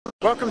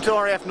Welcome to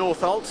RAF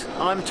Northolt.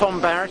 I'm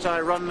Tom Barrett. I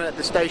run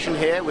the station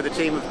here with a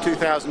team of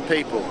 2,000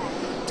 people.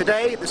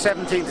 Today, the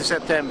 17th of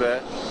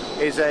September,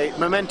 is a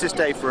momentous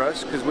day for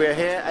us because we're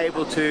here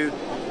able to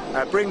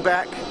bring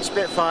back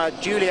Spitfire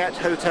Juliet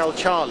Hotel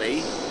Charlie,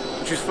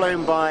 which was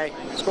flown by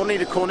Squadron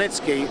Leader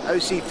Kornicki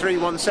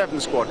OC317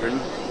 Squadron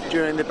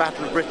during the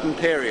Battle of Britain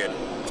period.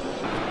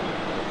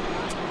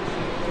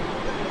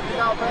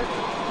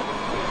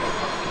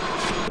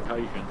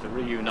 Occasion to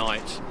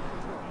reunite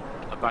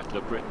a Battle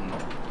of Britain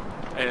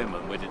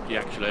airman with the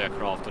actual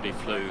aircraft that he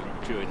flew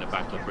during the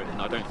Battle of Britain.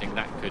 I don't think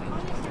that could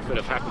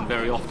have happened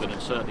very often,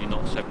 and certainly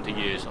not 70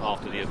 years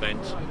after the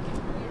event.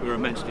 We're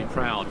immensely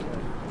proud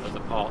of the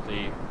part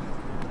the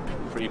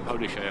Free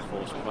Polish Air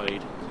Force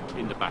played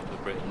in the Battle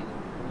of Britain,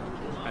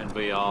 and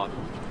we are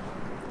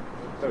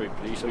very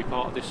pleased to be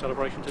part of this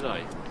celebration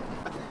today.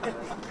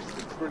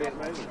 Brilliant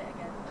moment.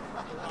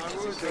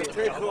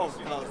 Take off,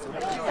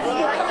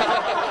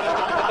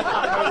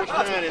 Polish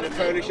man in a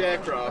Polish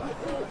aircraft.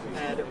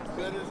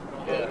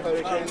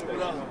 Polish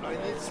aircraft. I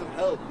need some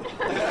help.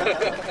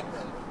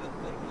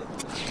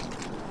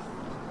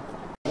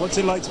 What's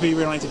it like to be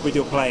reunited with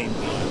your plane?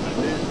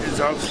 It's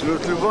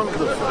absolutely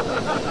wonderful.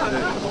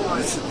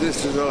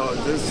 This is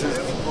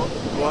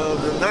one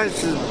of the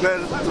nicest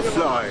birds to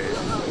fly,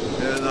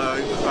 and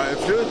I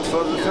flew it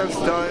for the first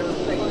time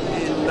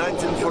in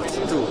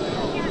 1942.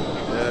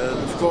 And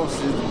of course,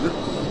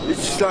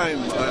 each time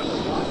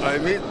I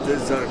meet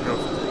this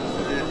aircraft,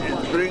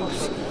 it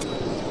brings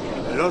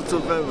lots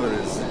of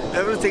memories.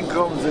 Everything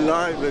comes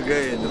alive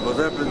again, what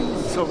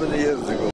happened so many years ago.